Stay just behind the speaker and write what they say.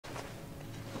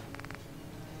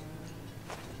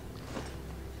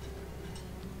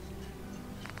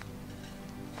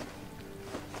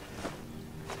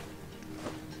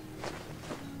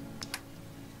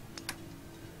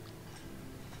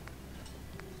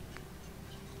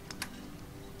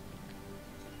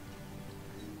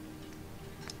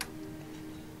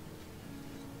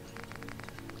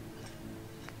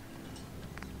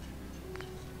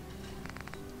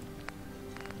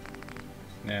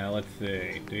Now, let's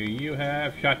see. Do you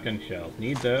have shotgun shells?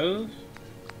 Need those?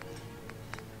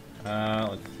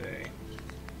 Let's see.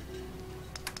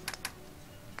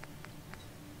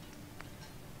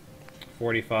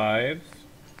 .45s.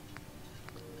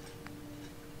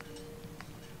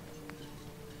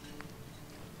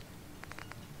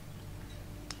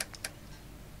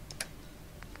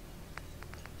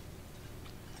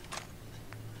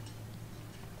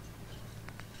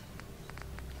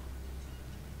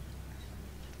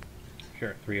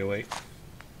 Sure, 308.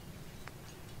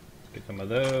 Get some of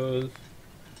those.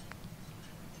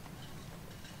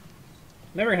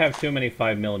 Never have too many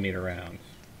 5mm rounds.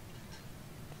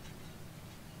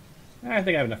 I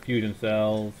think I have enough fusion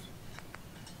cells.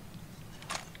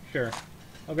 Sure.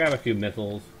 I'll grab a few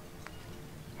missiles.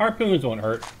 Harpoons won't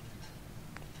hurt.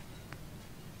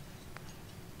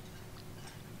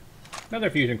 Another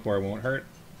fusion core won't hurt.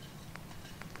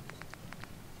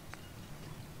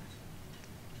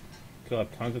 Still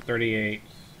have tons of 38s.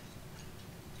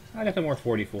 I got some more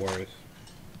 44s.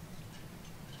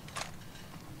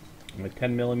 And with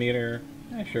 10mm,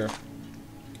 sure.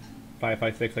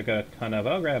 5.56 I got a ton of.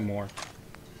 I'll grab more.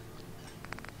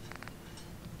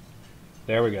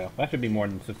 There we go. That should be more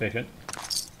than sufficient.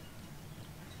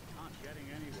 Not getting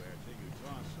anywhere till you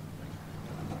draw something.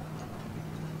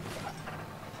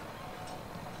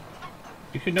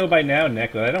 You should know by now,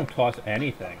 Nick, that I don't toss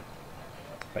anything.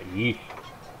 But yeesh.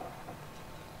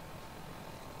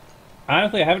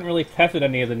 Honestly, I haven't really tested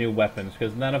any of the new weapons,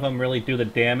 because none of them really do the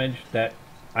damage that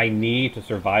I need to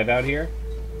survive out here.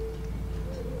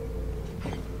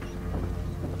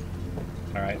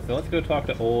 Alright, so let's go talk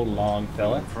to old long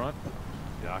fella. In front,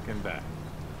 dock and back.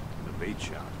 The bait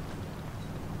shop.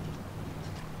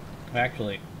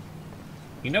 Actually,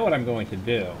 you know what I'm going to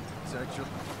do?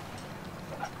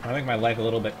 I'll make my life a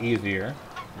little bit easier.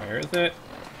 Where is it?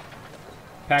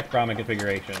 Packed Brahmin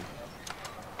configuration.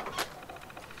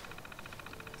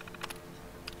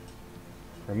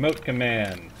 Remote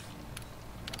commands.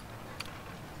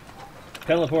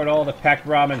 Teleport all the packed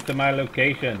Brahmins to my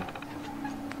location.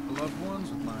 Loved ones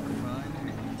with my refined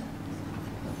hand.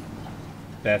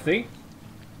 Bessie?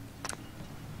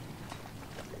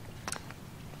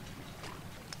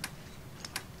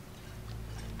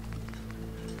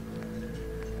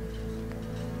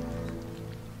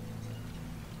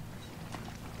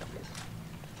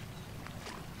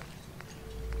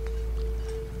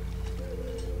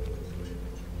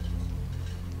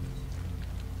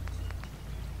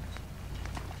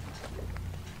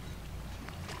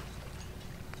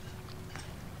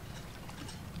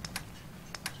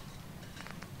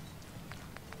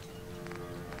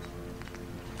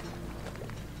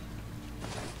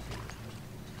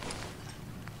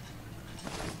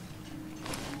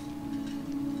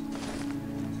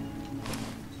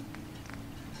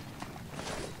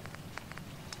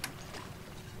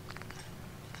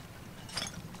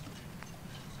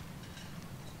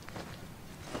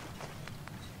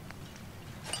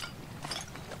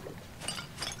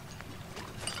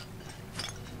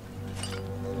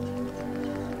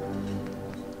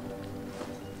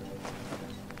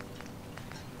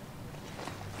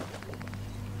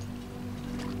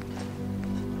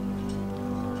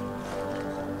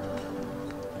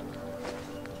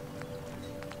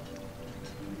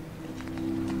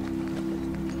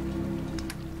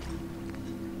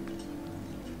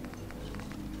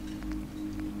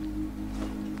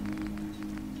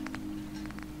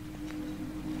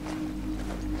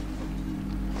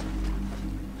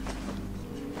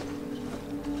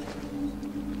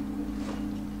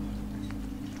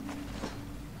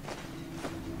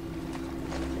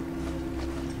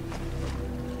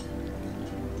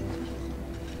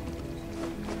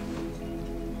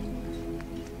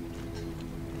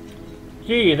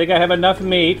 Gee, I think I have enough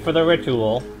meat for the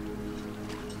ritual.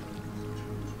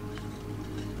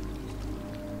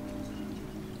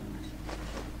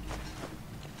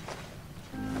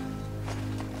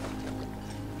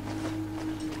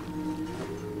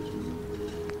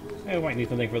 We might need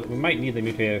something for. We might need the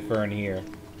mutated fern here.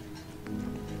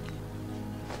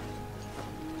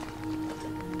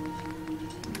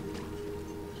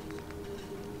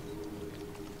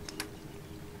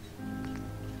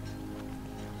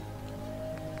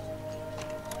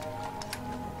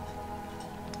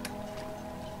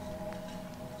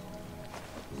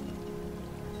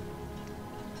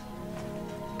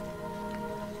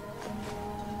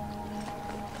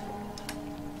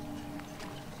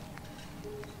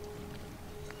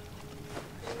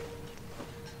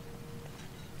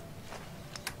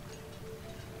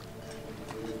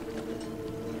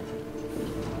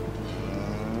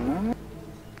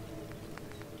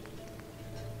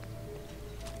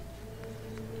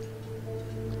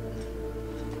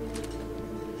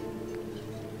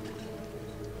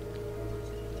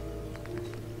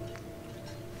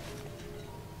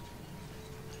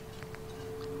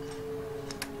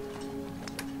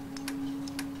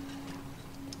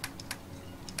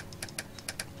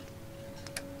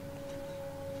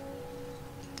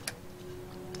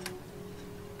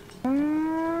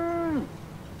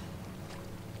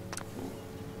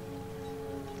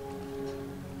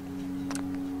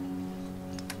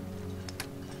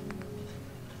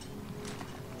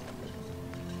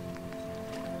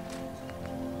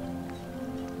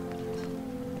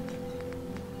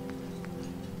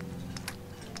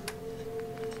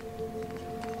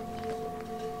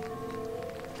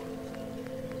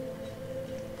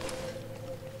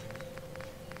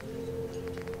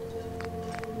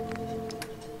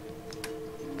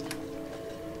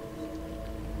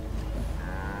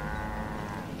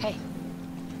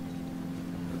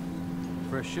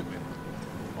 shipment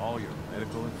of all your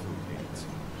medical and food needs.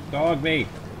 Dog me.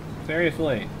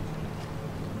 Seriously.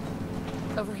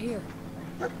 Over here.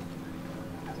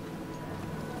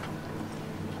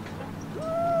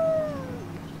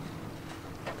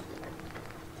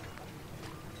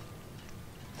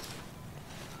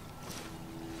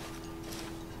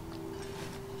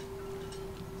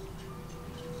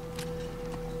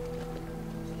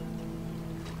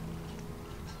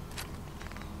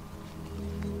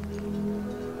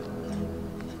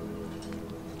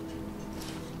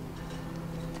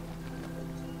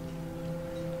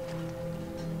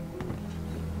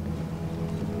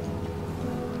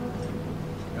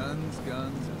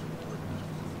 Guns.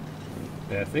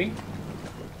 Bessie.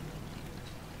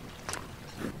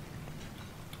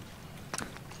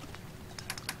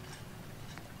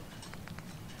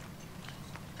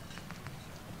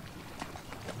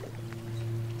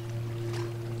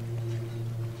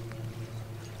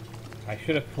 I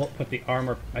should have put the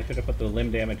armor. I should have put the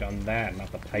limb damage on that,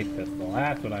 not the pipe pistol.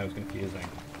 That's what I was confusing.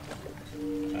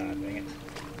 Ah, dang it.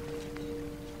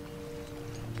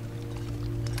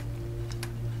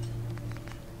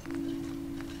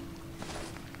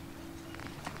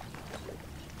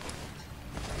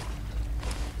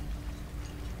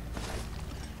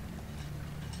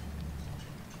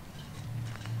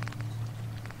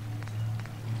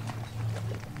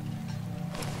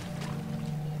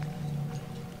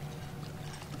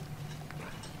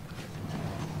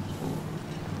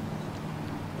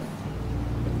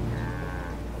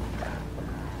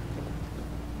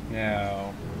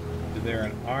 Now, is there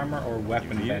an armor or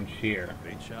weapon bench here?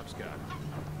 Bait shop's got it.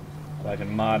 So I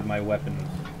can mod my weapons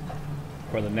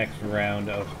for the next round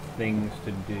of things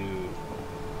to do.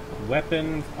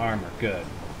 Weapons, armor, good.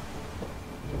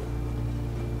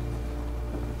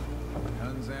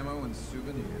 Guns, ammo, and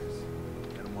souvenirs.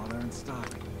 Get them while they're in stock.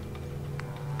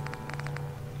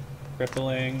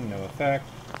 Crippling, no effect.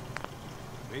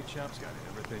 Bait shop's got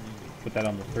everything you need. Put that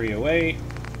on the 308.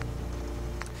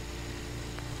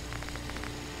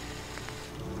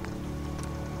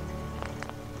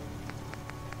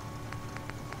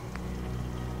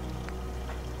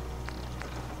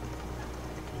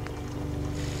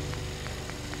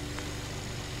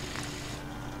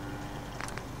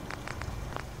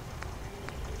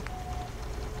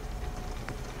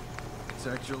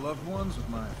 Protect your loved ones with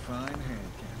my fine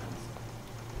hand cannons.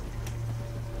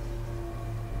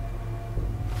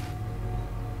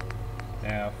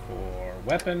 Now for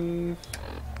weapons.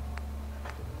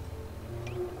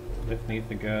 This needs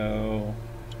to go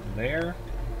there.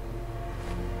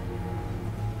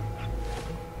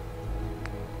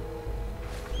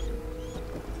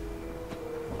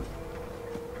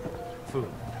 Food,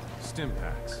 stim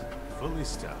packs, fully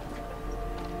stocked.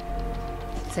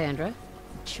 Sandra?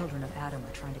 The children of Adam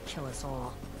are trying to kill us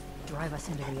all. Drive us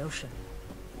into the ocean.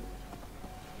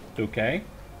 Okay.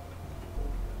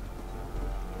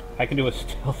 I can do a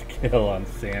stealth kill on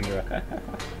Sandra.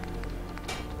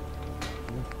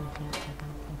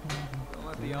 Don't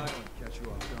let the island catch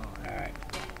you off guard. Alright.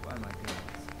 Buy my guns.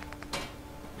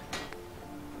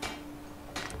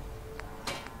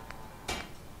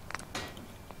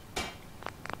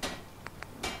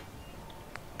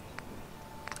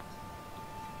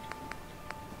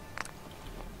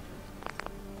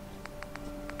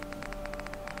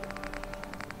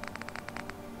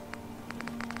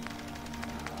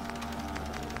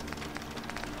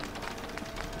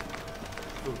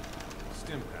 Food,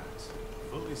 stim packs,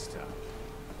 fully stocked.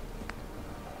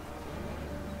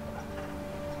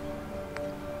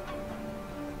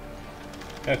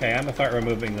 Okay, I'm gonna start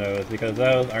removing those because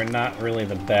those are not really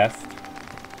the best.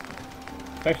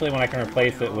 Especially when I can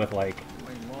replace it with like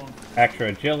Waiting long for extra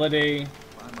agility.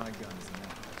 buy my guns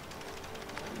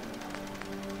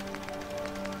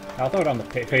now. I'll throw it on the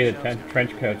faded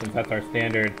trench coat since that's our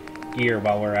standard gear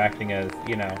while we're acting as,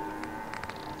 you know.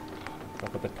 I'll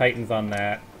put the Titans on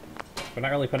that. We're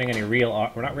not really putting any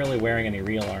real. We're not really wearing any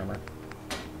real armor.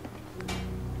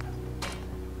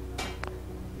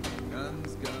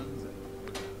 Guns.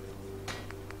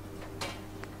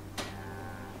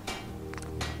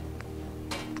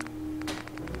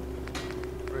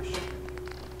 Fresh shipment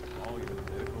of all your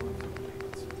medical and food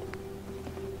needs.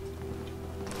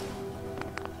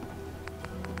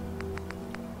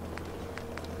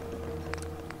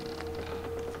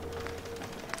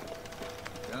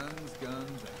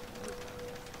 Guns.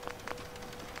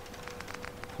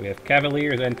 We have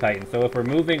Cavaliers and Titans. So if we're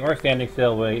moving or standing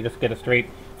still, we just get a straight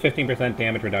 15%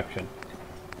 damage reduction.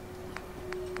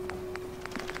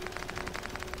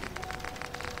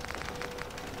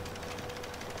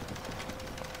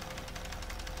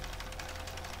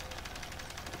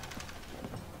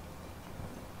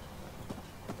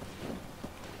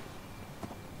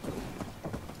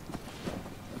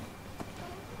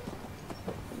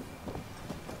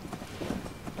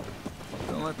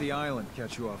 the island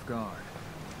catch you off guard.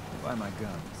 Buy my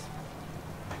guns.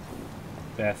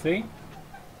 Bessie?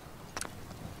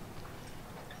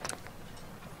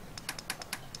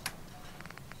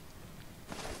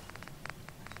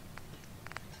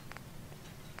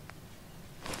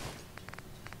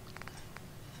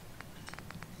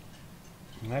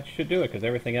 And that should do it, because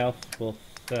everything else will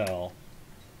sell.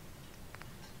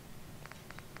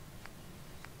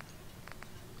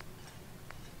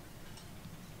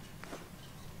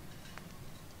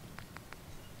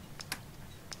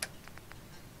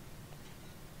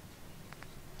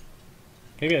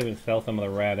 Maybe I would sell some of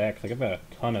the Rad X. Like, I've got a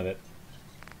ton of it.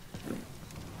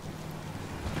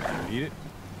 Need it?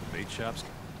 The bait shop's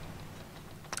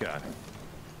got it.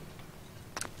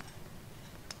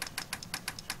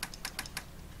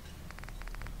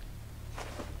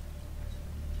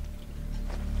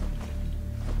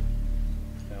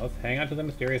 Now let's hang on to the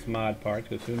mysterious mod parts,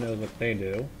 because who knows what they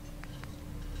do.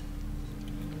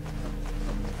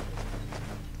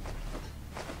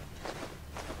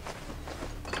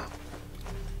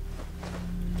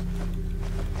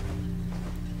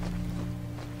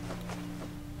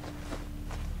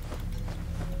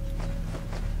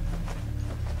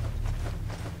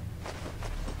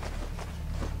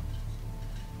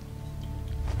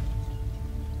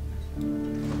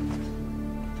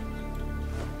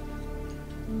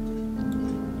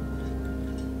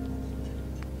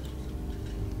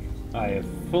 I have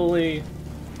fully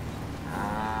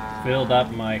filled up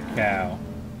my cow.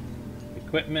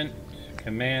 Equipment,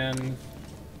 commands,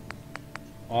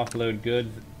 offload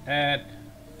goods at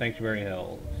Sanctuary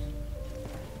Hills.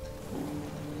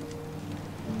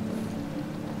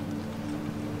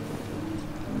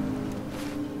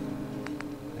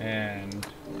 And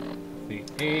the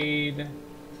aid,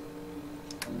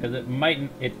 because it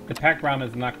might, the packed ROM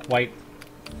is not quite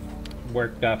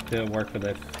worked up to work for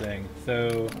this thing,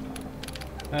 so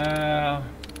I'll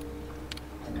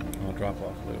drop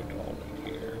off load all in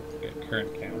here. Get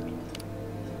current count.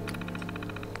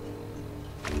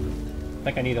 I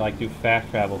think I need to like do fast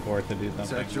travel for it to do something.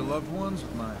 Protect your loved ones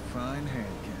with my fine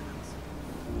hand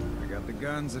cannons. I got the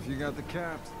guns if you got the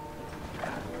caps.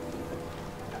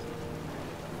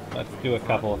 Let's do a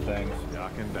couple of things.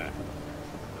 Docking back.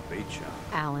 The bait shop.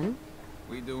 Alan,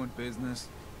 We doing business?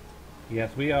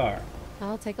 Yes, we are.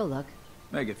 I'll take a look.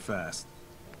 Make it fast.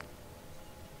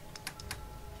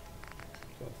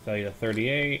 So I'll sell you a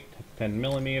 38,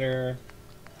 10mm.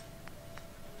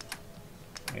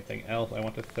 Anything else I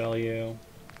want to sell you?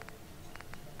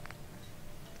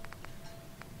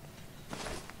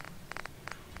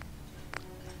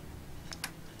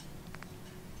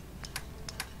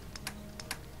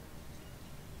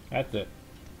 That's it.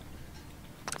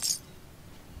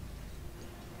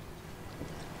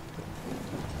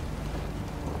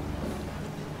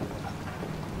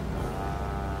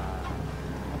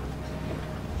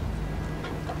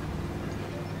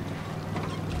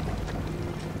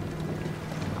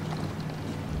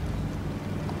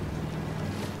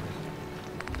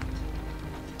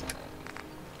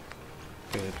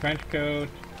 Okay, the trench coat,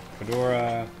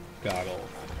 fedora, goggles.